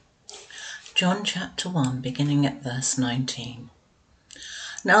John chapter 1, beginning at verse 19.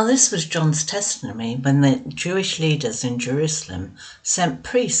 Now this was John's testimony when the Jewish leaders in Jerusalem sent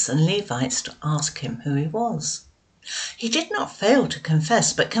priests and Levites to ask him who he was. He did not fail to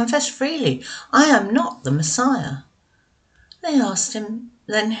confess, but confessed freely, "I am not the Messiah." They asked him,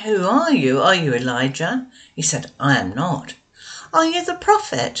 "Then who are you? Are you Elijah?" He said, "I am not." "Are you the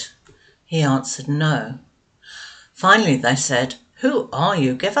prophet?" He answered, "No." Finally they said, "Who are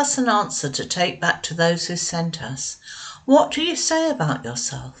you? Give us an answer to take back to those who sent us. What do you say about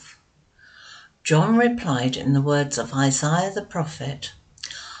yourself?" John replied in the words of Isaiah the prophet,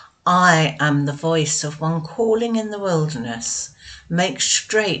 "I am the voice of one calling in the wilderness, make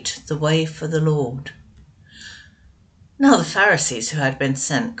straight the way for the Lord." Now the Pharisees who had been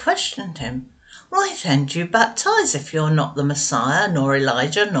sent questioned him, "Why then do you baptize if you're not the Messiah, nor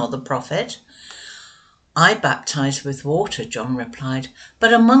Elijah, nor the prophet?" "I baptize with water," John replied,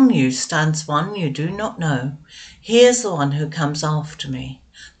 "but among you stands one you do not know. He is the one who comes after me,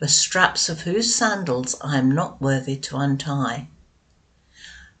 the straps of whose sandals I am not worthy to untie."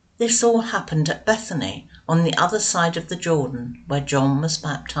 This all happened at Bethany, on the other side of the Jordan, where John was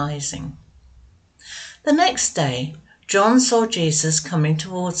baptizing. The next day, John saw Jesus coming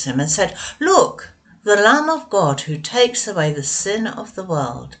towards him and said, "Look, the Lamb of God who takes away the sin of the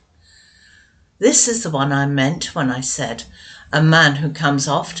world. This is the one I meant when I said, 'A man who comes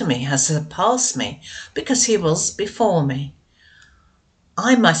after me has surpassed me, because he was before me.'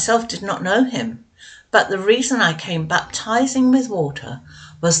 I myself did not know him, but the reason I came baptizing with water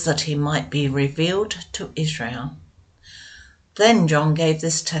was that he might be revealed to Israel." Then John gave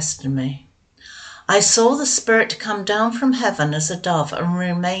this testimony, "I saw the Spirit come down from heaven as a dove and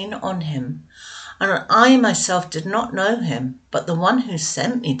remain on him. And I myself did not know him, but the one who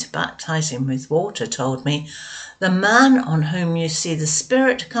sent me to baptize him with water told me, 'The man on whom you see the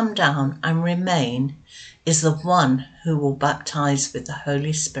Spirit come down and remain is the one who will baptize with the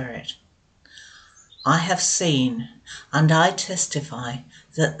Holy Spirit.' I have seen, and I testify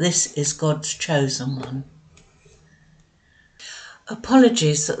that this is God's chosen one."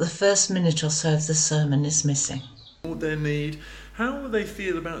 Apologies that the first minute or so of the sermon is missing. What their need, how will they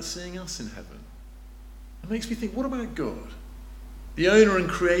feel about seeing us in heaven? It makes me think, what about God? The owner and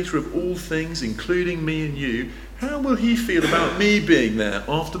creator of all things, including me and you, how will he feel about me being there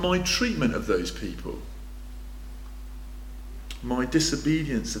after my treatment of those people? My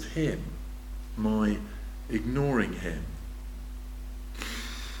disobedience of him, my ignoring him.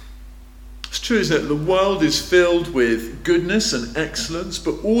 It's true, isn't it? The world is filled with goodness and excellence,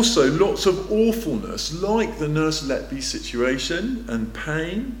 but also lots of awfulness, like the Nurse Letby situation, and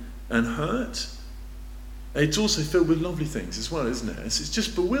pain and hurt. It's also filled with lovely things as well, isn't it? It's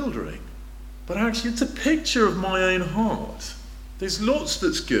just bewildering. But actually, it's a picture of my own heart. There's lots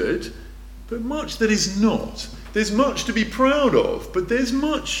that's good, but much that is not. There's much to be proud of, but there's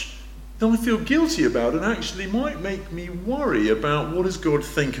much that I feel guilty about and actually might make me worry about what does God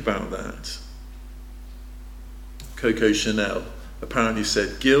think about that. Coco Chanel apparently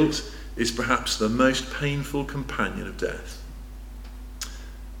said, "Guilt is perhaps the most painful companion of death."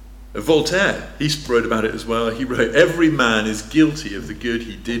 Voltaire, he wrote about it as well. He wrote, "Every man is guilty of the good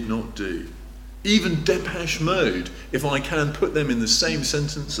he did not do." Even Depeche Mode, if I can put them in the same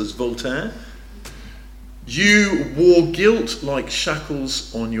sentence as Voltaire. "You wore guilt like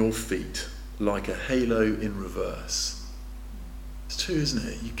shackles on your feet, like a halo in reverse." It's true, isn't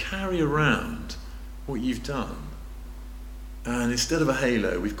it? You carry around what you've done. And instead of a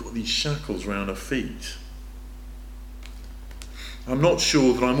halo, we've got these shackles around our feet. I'm not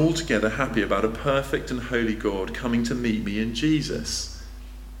sure that I'm altogether happy about a perfect and holy God coming to meet me in Jesus,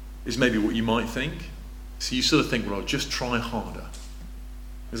 is maybe what you might think. So you sort of think, well, I'll just try harder.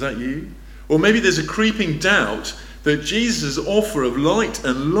 Is that you? Or maybe there's a creeping doubt that Jesus' offer of light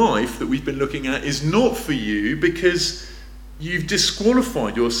and life that we've been looking at is not for you because you've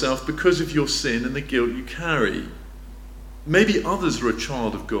disqualified yourself because of your sin and the guilt you carry. Maybe others are a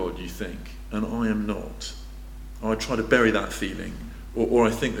child of God, you think, and I am not. I try to bury that feeling, or I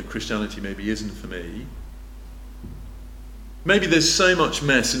think that Christianity maybe isn't for me. Maybe there's so much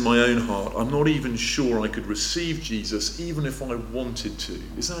mess in my own heart, I'm not even sure I could receive Jesus even if I wanted to.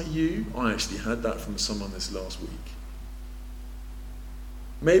 Is that you? I actually had that from someone this last week.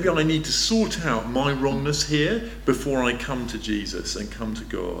 Maybe I need to sort out my wrongness here before I come to Jesus and come to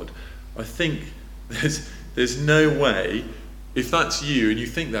God. I think there's no way. If that's you and you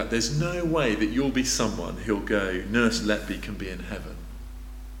think that, there's no way that you'll be someone who'll go, Nurse Letby can be in heaven.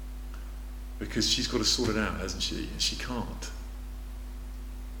 Because she's got to sort it out, hasn't she? And she can't.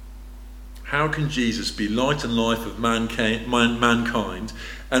 How can Jesus be light and life of mankind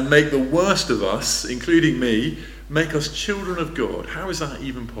and make the worst of us, including me, make us children of God? How is that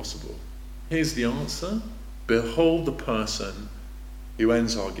even possible? Here's the answer. Behold the person who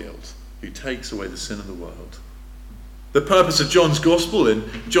ends our guilt, who takes away the sin of the world. The purpose of John's Gospel in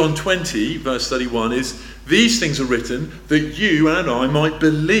John 20, verse 31 is, these things are written that you and I might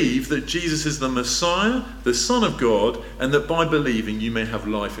believe that Jesus is the Messiah, the Son of God, and that by believing you may have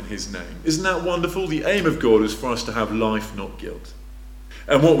life in his name. Isn't that wonderful? The aim of God is for us to have life, not guilt.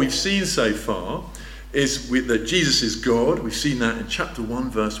 And what we've seen so far is that Jesus is God. We've seen that in chapter 1,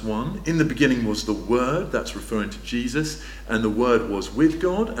 verse 1. In the beginning was the Word, that's referring to Jesus, and the Word was with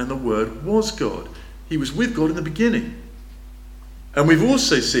God, and the Word was God. He was with God in the beginning. And we've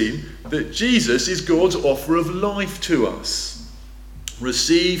also seen that Jesus is God's offer of life to us.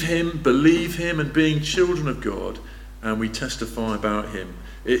 Receive him, believe him, and being children of God, and we testify about him.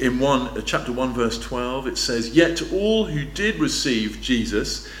 In chapter 1, verse 12, it says, yet to all who did receive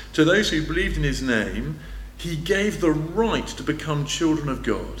Jesus, to those who believed in his name, he gave the right to become children of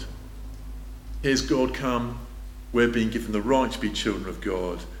God. Here's God come, we're being given the right to be children of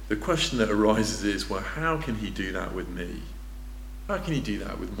God. The question that arises is, well, how can he do that with me? How can he do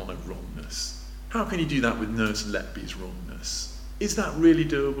that with my wrongness? How can he do that with Nurse Letby's wrongness? Is that really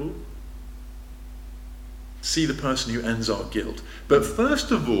doable? See the person who ends our guilt. But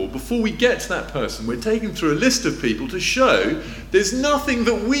first of all, before we get to that person, we're taking through a list of people to show there's nothing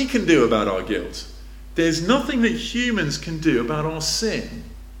that we can do about our guilt. There's nothing that humans can do about our sin.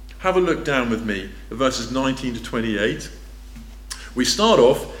 Have a look down with me at verses 19 to 28. We start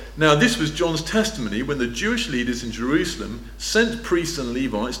off, now this was John's testimony when the Jewish leaders in Jerusalem sent priests and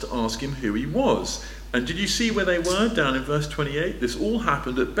Levites to ask him who he was. And did you see where they were? Down in verse 28. This all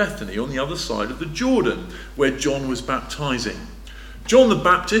happened at Bethany on the other side of the Jordan, where John was baptizing. John the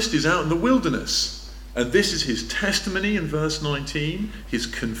Baptist is out in the wilderness. And this is his testimony in verse 19, his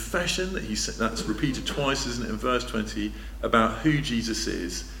confession, that's repeated twice, isn't it, in verse 20, about who Jesus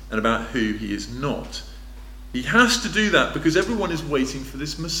is and about who he is not. He has to do that because everyone is waiting for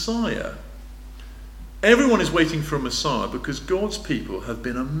this Messiah. Everyone is waiting for a Messiah because God's people have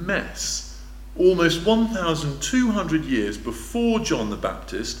been a mess. Almost 1,200 years before John the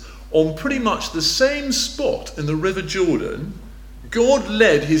Baptist, on pretty much the same spot in the River Jordan, God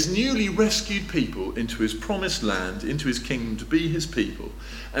led his newly rescued people into his promised land, into his kingdom to be his people.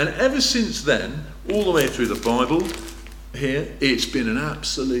 And ever since then, all the way through the Bible, here, it's been an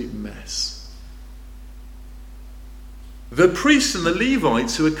absolute mess. The priests and the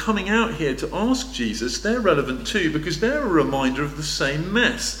Levites who are coming out here to ask Jesus, they're relevant too because they're a reminder of the same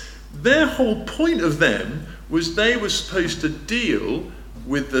mess. Their whole point of them was they were supposed to deal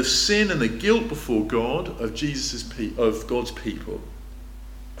with the sin and the guilt before God of God's people.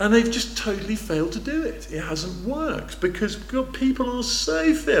 And they've just totally failed to do it. It hasn't worked because people are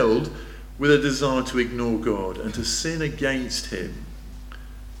so filled with a desire to ignore God and to sin against him.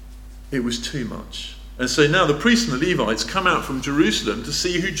 It was too much. And so now the priests and the Levites come out from Jerusalem to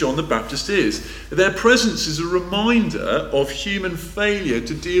see who John the Baptist is. Their presence is a reminder of human failure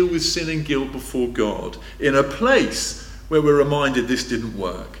to deal with sin and guilt before God in a place where we're reminded this didn't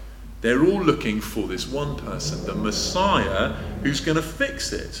work. They're all looking for this one person, the Messiah, who's going to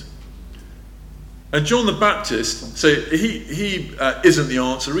fix it. And John the Baptist, so he isn't the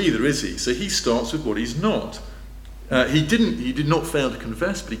answer either, is he? So he starts with what he's not. He did not fail to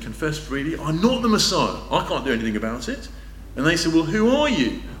confess, but he confessed freely, I'm not the Messiah. I can't do anything about it. And they said, well, who are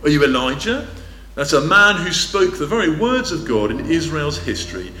you? Are you Elijah? That's a man who spoke the very words of God in Israel's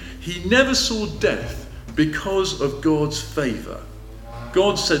history. He never saw death because of God's favour.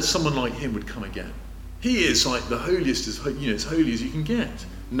 God said someone like him would come again. He is like the holiest, as holy as you can get.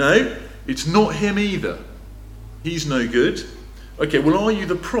 No, it's not him either. He's no good. Okay, well, are you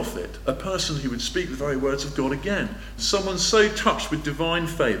the prophet, a person who would speak the very words of God again? Someone so touched with divine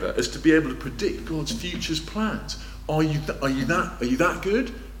favour as to be able to predict God's future's plans. Are you that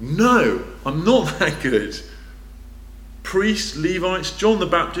good? No, I'm not that good. Priests, Levites, John the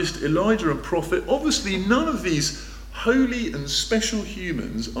Baptist, Elijah and prophet, obviously none of these holy and special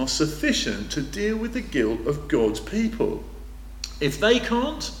humans are sufficient to deal with the guilt of God's people. If they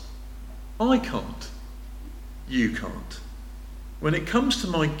can't, I can't. You can't. When it comes to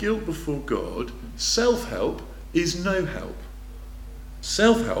my guilt before God, self-help is no help.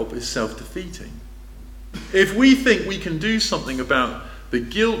 Self-help is self-defeating. If we think we can do something about the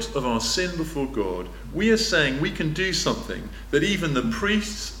guilt of our sin before God, we are saying we can do something that even the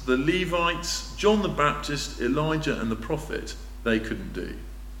priests, the Levites, John the Baptist, Elijah and the prophet, they couldn't do.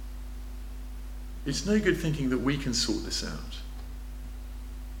 It's no good thinking that we can sort this out.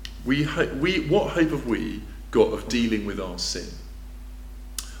 what hope have we got of dealing with our sin?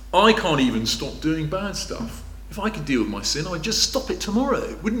 I can't even stop doing bad stuff. If I could deal with my sin, I'd just stop it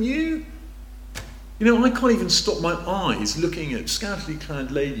tomorrow, wouldn't you? You know, I can't even stop my eyes looking at scantily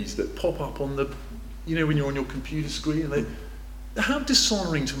clad ladies that pop up on the, you know, when you're on your computer screen. And how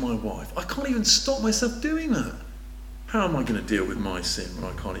dishonouring to my wife. I can't even stop myself doing that. How am I going to deal with my sin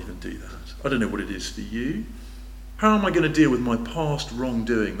when I can't even do that? I don't know what it is for you. How am I going to deal with my past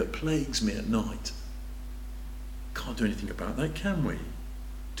wrongdoing that plagues me at night? Can't do anything about that, can we?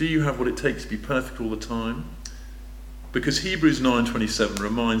 Do you have what it takes to be perfect all the time? Because Hebrews 9:27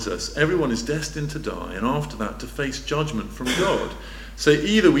 reminds us everyone is destined to die, and after that to face judgment from God. So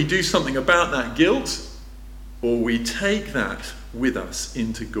either we do something about that guilt, or we take that with us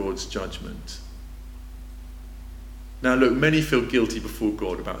into God's judgment. Now look, many feel guilty before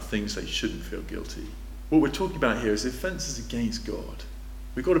God about things they shouldn't feel guilty. What we're talking about here is offences against God.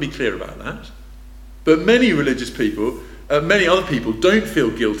 We've got to be clear about that. But many religious people, many other people don't feel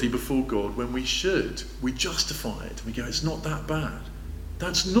guilty before God when we should. We justify it. We go, it's not that bad.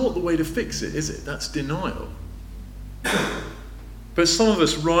 That's not the way to fix it, is it? That's denial. But some of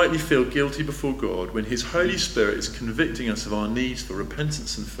us rightly feel guilty before God when his Holy Spirit is convicting us of our needs for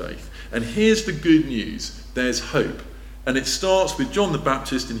repentance and faith. And here's the good news. There's hope. And it starts with John the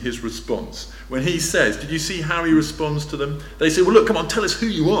Baptist in his response. When he says, did you see how he responds to them? They say, well, look, come on, tell us who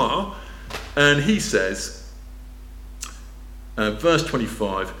you are. And he says, verse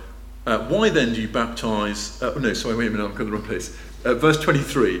 25, why then do you baptize... wait a minute, I'm going to the wrong place. Verse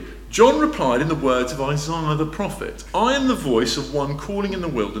 23, John replied in the words of Isaiah the prophet, I am the voice of one calling in the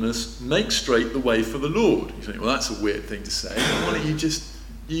wilderness, make straight the way for the Lord. You think, well, that's a weird thing to say. Why don't you just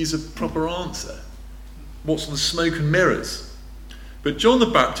use a proper answer? What's the smoke and mirrors? But John the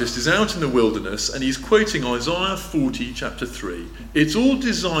Baptist is out in the wilderness and he's quoting Isaiah 40, chapter 3. It's all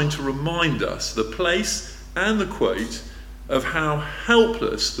designed to remind us, the place and the quote, of how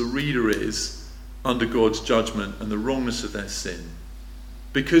helpless the reader is under God's judgment and the wrongness of their sin.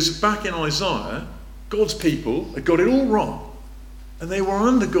 Because back in Isaiah, God's people had got it all wrong. And they were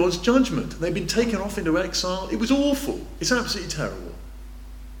under God's judgment. They'd been taken off into exile. It was awful. It's absolutely terrible.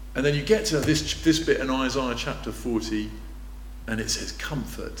 And then you get to this bit in Isaiah chapter 40, and it says,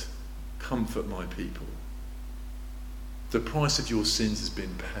 comfort my people. The price of your sins has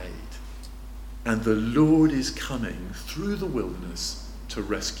been paid. And the Lord is coming through the wilderness to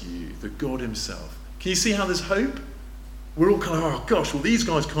rescue you, the God himself. Can you see how there's hope? We're all kind of, oh gosh, well these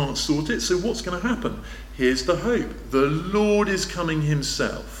guys can't sort it, so what's going to happen? Here's the hope. The Lord is coming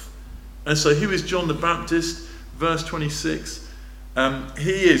himself. And so who is John the Baptist? Verse 26.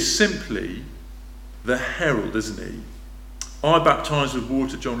 He is simply the herald, isn't he? I baptize with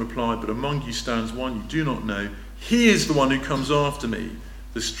water, John replied, but among you stands one you do not know. He is the one who comes after me,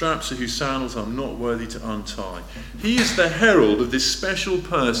 the straps of whose sandals I'm not worthy to untie. He is the herald of this special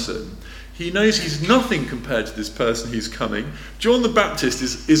person. He knows he's nothing compared to this person who's coming. John the Baptist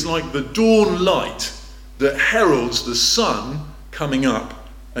is like the dawn light that heralds the sun coming up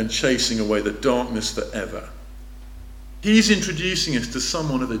and chasing away the darkness forever. He's introducing us to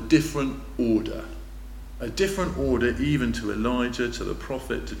someone of a different order even to Elijah, to the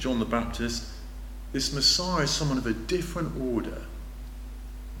prophet, to John the Baptist. This Messiah is someone of a different order.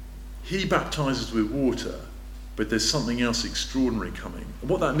 He baptizes with water, but there's something else extraordinary coming. And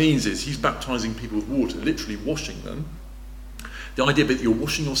what that means is he's baptizing people with water, literally washing them. The idea that you're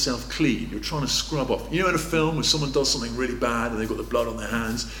washing yourself clean, you're trying to scrub off. You know in a film where someone does something really bad and they've got the blood on their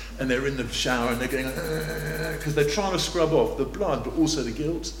hands and they're in the shower and they're going, because they're trying to scrub off the blood but also the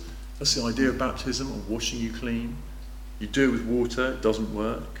guilt. That's the idea of baptism, of washing you clean. You do it with water, it doesn't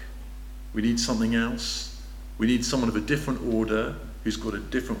work. We need something else. We need someone of a different order who's got a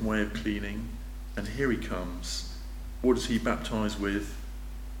different way of cleaning. And here he comes. What does he baptize with?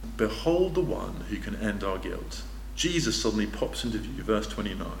 Behold the one who can end our guilt. Jesus suddenly pops into view, verse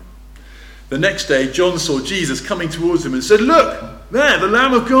 29. The next day, John saw Jesus coming towards him and said, look, there, the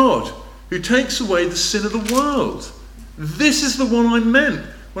Lamb of God, who takes away the sin of the world. This is the one I meant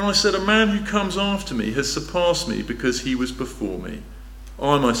when I said a man who comes after me has surpassed me because he was before me.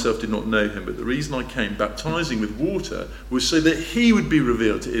 I myself did not know him, but the reason I came baptizing with water was so that he would be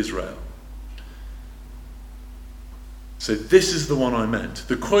revealed to Israel. So this is the one I meant.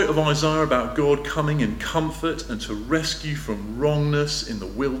 The quote of Isaiah about God coming in comfort and to rescue from wrongness in the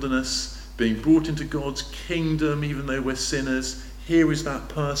wilderness, being brought into God's kingdom even though we're sinners. Here is that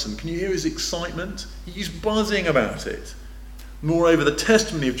person. Can you hear his excitement? He's buzzing about it. Moreover, the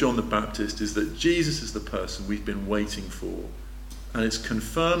testimony of John the Baptist is that Jesus is the person we've been waiting for. And it's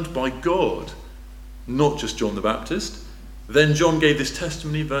confirmed by God, not just John the Baptist, Then John gave this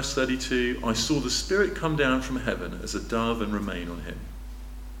testimony, verse 32, I saw the Spirit come down from heaven as a dove and remain on him.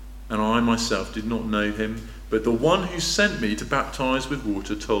 And I myself did not know him, but the one who sent me to baptize with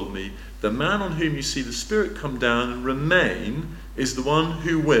water told me, the man on whom you see the Spirit come down and remain is the one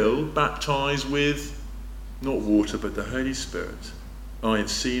who will baptize with, not water, but the Holy Spirit. I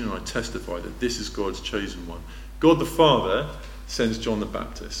have seen and I testify that this is God's chosen one. God the Father sends John the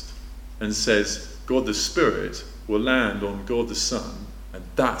Baptist and says, God the Spirit will land on God the Son, and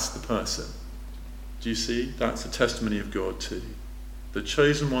that's the person. Do you see? That's the testimony of God too. The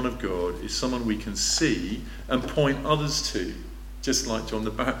chosen one of God is someone we can see and point others to, just like John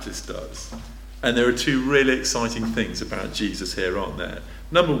the Baptist does. And there are two really exciting things about Jesus here, aren't there?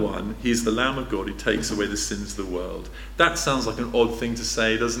 Number one, he's the Lamb of God who takes away the sins of the world. That sounds like an odd thing to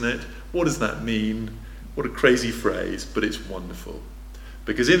say, doesn't it? What does that mean? What a crazy phrase, but it's wonderful.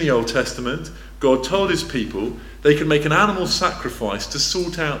 Because in the Old Testament, God told his people they could make an animal sacrifice to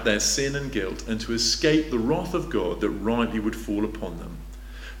sort out their sin and guilt and to escape the wrath of God that rightly would fall upon them.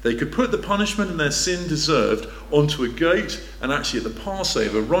 They could put the punishment and their sin deserved onto a goat, and actually at the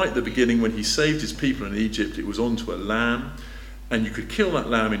Passover, right at the beginning when he saved his people in Egypt, it was onto a lamb, and you could kill that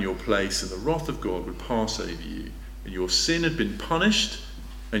lamb in your place and the wrath of God would pass over you, and your sin had been punished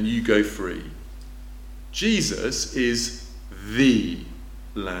and you go free. Jesus is the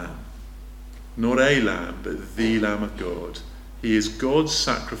Lamb. Not a lamb, but the Lamb of God. He is God's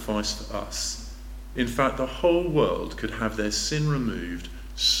sacrifice for us. In fact, the whole world could have their sin removed.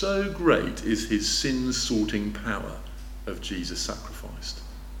 So great is his sin-sorting power of Jesus sacrificed.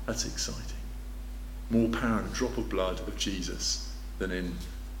 That's exciting. More power in a drop of blood of Jesus than in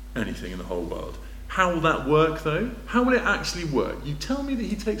anything in the whole world. How will that work, though? How will it actually work? You tell me that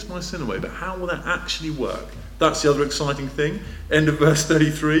he takes my sin away, but how will that actually work? That's the other exciting thing. End of verse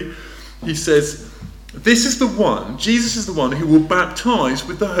 33. He says, this is the one, Jesus is the one who will baptize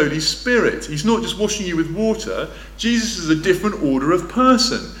with the Holy Spirit. He's not just washing you with water. Jesus is a different order of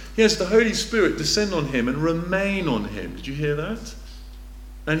person. He has the Holy Spirit descend on him and remain on him. Did you hear that?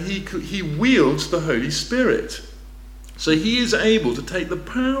 And he wields the Holy Spirit. So he is able to take the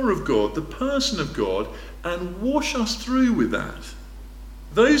power of God, the person of God, and wash us through with that.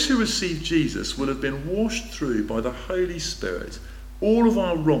 Those who receive Jesus will have been washed through by the Holy Spirit. All of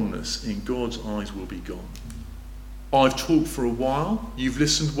our wrongness in God's eyes will be gone. I've talked for a while. You've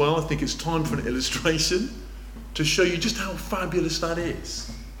listened well. I think it's time for an illustration to show you just how fabulous that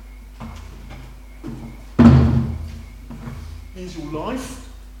is. Here's your life.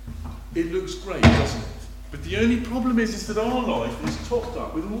 It looks great, doesn't it? But the only problem is that our life is topped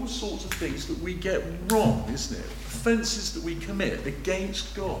up with all sorts of things that we get wrong, isn't it? Offences that we commit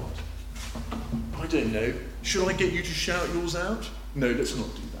against God. I don't know. Should I get you to shout yours out? No, let's not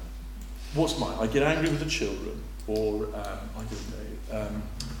do that. What's mine? I get angry with the children. Or, I don't know.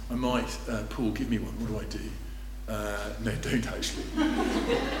 I might, Paul, give me one. What do I do? No, don't actually.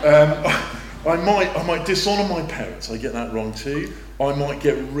 I might dishonour my parents. I get that wrong too. I might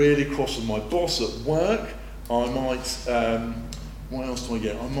get really cross with my boss at work. I might, what else do I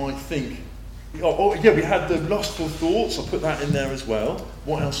get? I might think, oh yeah, we had the lustful thoughts. I'll put that in there as well.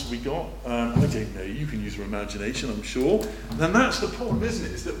 What else have we got? I don't know. You can use your imagination, I'm sure. And that's the problem, isn't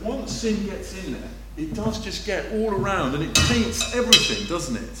it? Is that once sin gets in there, it does just get all around and it taints everything,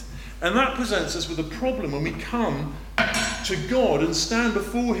 doesn't it? And that presents us with a problem when we come to God and stand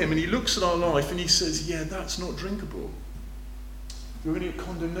before him and he looks at our life and he says, yeah, that's not drinkable. You're going to get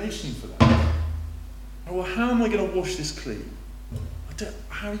condemnation for that. Oh, well, how am I going to wash this clean?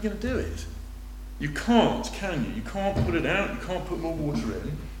 How are you going to do it? You can't, can you? You can't put it out, you can't put more water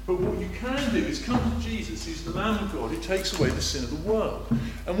in. But what you can do is come to Jesus, who's the Lamb of God, who takes away the sin of the world.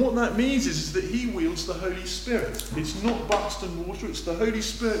 And what that means is that he wields the Holy Spirit. It's not Buxton water, it's the Holy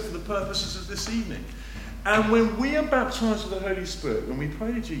Spirit for the purposes of this evening. And when we are baptized with the Holy Spirit, when we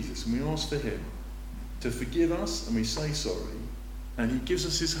pray to Jesus and we ask for him to forgive us and we say sorry, and he gives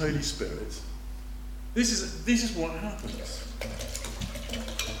us his Holy Spirit, this is what happens.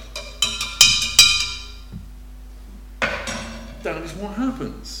 That is what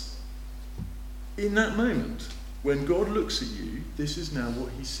happens. In that moment, when God looks at you, this is now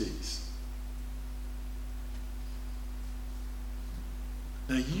what he sees.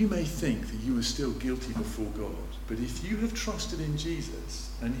 Now you may think that you are still guilty before God, but if you have trusted in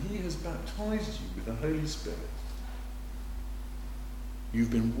Jesus and he has baptized you with the Holy Spirit, you've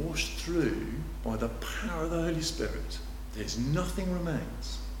been washed through by the power of the Holy Spirit. There's nothing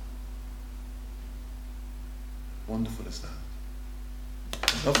remains. Wonderful is that.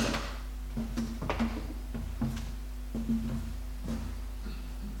 Love that.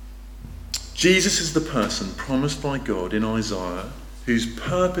 Jesus is the person promised by God in Isaiah, whose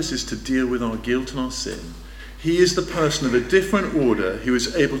purpose is to deal with our guilt and our sin. He is the person of a different order who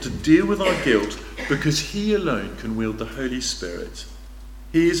is able to deal with our guilt because he alone can wield the Holy Spirit.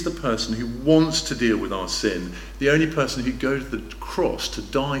 He is the person who wants to deal with our sin, the only person who goes to the cross to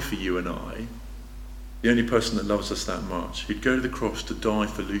die for you and I, the only person that loves us that much, who'd go to the cross to die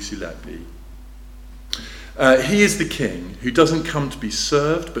for Lucy Letby. He is the King who doesn't come to be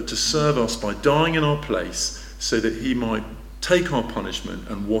served, but to serve us by dying in our place so that he might take our punishment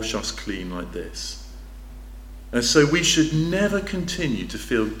and wash us clean like this. And so we should never continue to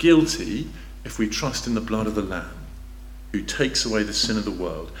feel guilty if we trust in the blood of the Lamb, who takes away the sin of the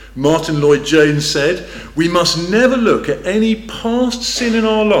world. Martin Lloyd-Jones said, "We must never look at any past sin in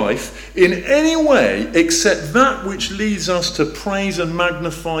our life in any way except that which leads us to praise and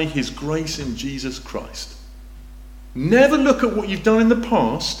magnify his grace in Jesus Christ." Never look at what you've done in the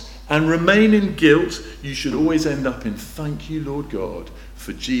past and remain in guilt. You should always end up in thank you, Lord God,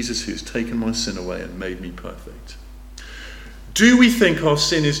 for Jesus who has taken my sin away and made me perfect. Do we think our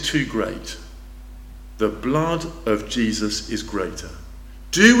sin is too great? The blood of Jesus is greater.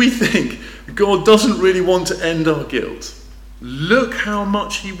 Do we think God doesn't really want to end our guilt? Look how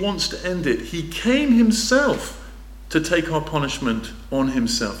much he wants to end it. He came himself to take our punishment on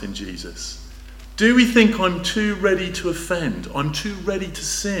himself in Jesus. Do we think I'm too ready to offend? I'm too ready to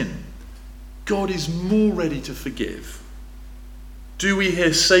sin? God is more ready to forgive. Do we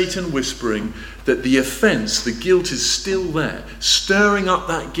hear Satan whispering that the offence, the guilt is still there, stirring up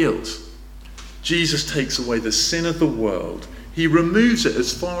that guilt? Jesus takes away the sin of the world. He removes it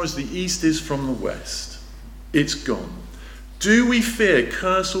as far as the east is from the west. It's gone. Do we fear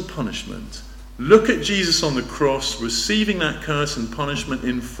curse or punishment? Look at Jesus on the cross, receiving that curse and punishment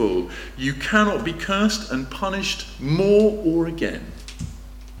in full. You cannot be cursed and punished more or again.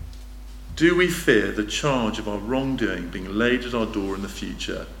 Do we fear the charge of our wrongdoing being laid at our door in the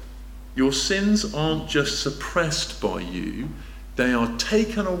future? Your sins aren't just suppressed by you, they are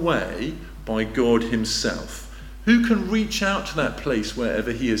taken away by God himself, who can reach out to that place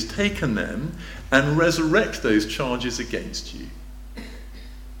wherever he has taken them and resurrect those charges against you.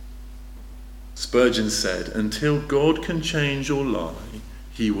 Spurgeon said, "Until God can change or lie,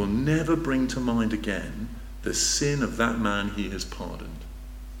 he will never bring to mind again the sin of that man he has pardoned."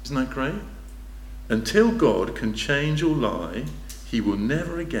 Isn't that great? Until God can change or lie, he will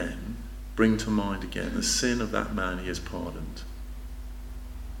never again bring to mind again the sin of that man he has pardoned.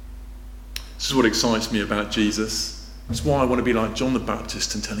 This is what excites me about Jesus. It's why I want to be like John the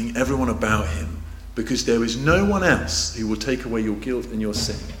Baptist and telling everyone about him, because there is no one else who will take away your guilt and your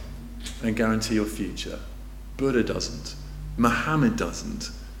sin and guarantee your future. Buddha doesn't. Muhammad doesn't.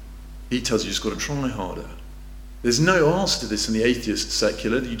 He tells you just got to try harder. There's no answer to this in the atheist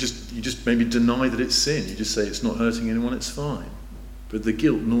secular. You just maybe deny that it's sin. You just say it's not hurting anyone, it's fine. But the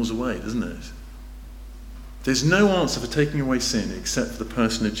guilt gnaws away, doesn't it? There's no answer for taking away sin except for the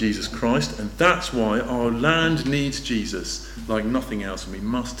person of Jesus Christ, and that's why our land needs Jesus like nothing else, and we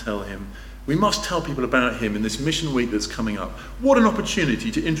must tell him. We must tell people about him in this mission week that's coming up. What an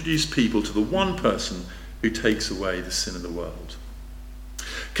opportunity to introduce people to the one person who takes away the sin of the world.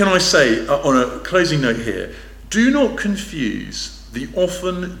 Can I say, on a closing note here, do not confuse the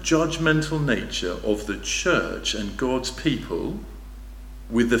often judgmental nature of the church and God's people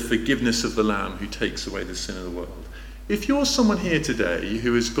with the forgiveness of the Lamb who takes away the sin of the world. If you're someone here today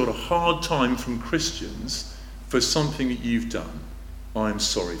who has got a hard time from Christians for something that you've done, I am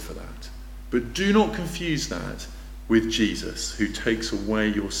sorry for that. But do not confuse that with Jesus who takes away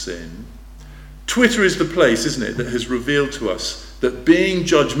your sin. Twitter is the place, isn't it, that has revealed to us that being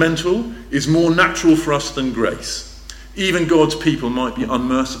judgmental is more natural for us than grace. Even God's people might be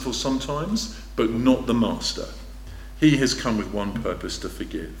unmerciful sometimes, but not the master. He has come with one purpose: to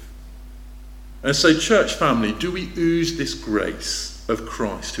forgive. And so, church family, do we ooze this grace of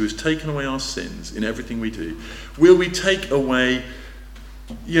Christ who has taken away our sins in everything we do? Will we take away,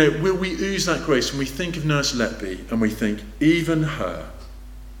 will we ooze that grace when we think of Nurse Letby and we think, even her?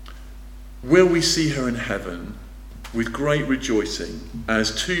 Will we see her in heaven with great rejoicing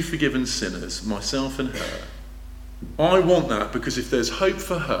as two forgiven sinners, myself and her? I want that, because if there's hope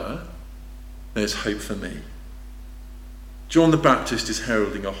for her, there's hope for me. John the Baptist is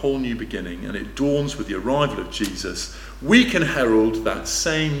heralding a whole new beginning, and it dawns with the arrival of Jesus. We can herald that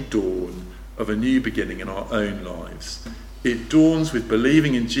same dawn of a new beginning in our own lives. It dawns with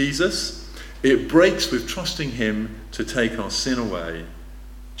believing in Jesus. It breaks with trusting him to take our sin away.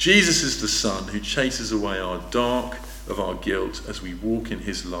 Jesus is the sun who chases away our dark of our guilt as we walk in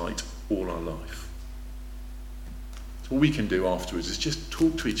his light all our life. All we can do afterwards is just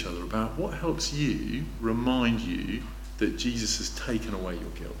talk to each other about what helps you, remind you that Jesus has taken away your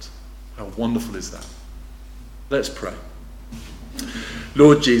guilt. How wonderful is that? Let's pray.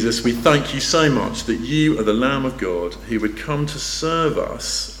 Lord Jesus, we thank you so much that you are the Lamb of God who would come to serve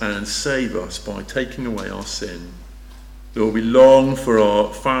us and save us by taking away our sin. Lord, we long for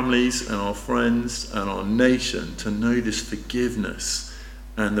our families and our friends and our nation to know this forgiveness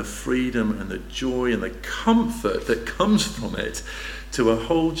and the freedom and the joy and the comfort that comes from it to a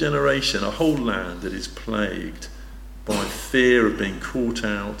whole generation, a whole land that is plagued by fear of being caught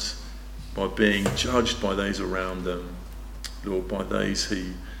out, by being judged by those around them, Lord, by those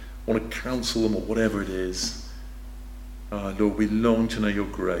who want to counsel them or whatever it is. Lord, we long to know your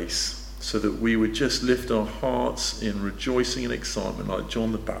grace so that we would just lift our hearts in rejoicing and excitement like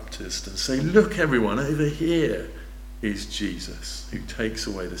John the Baptist and say, look everyone, over here is Jesus who takes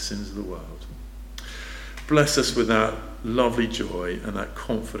away the sins of the world. Bless us with that lovely joy and that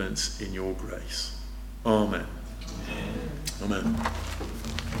confidence in your grace. Amen. Amen.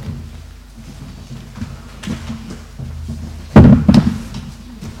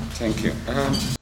 Thank you.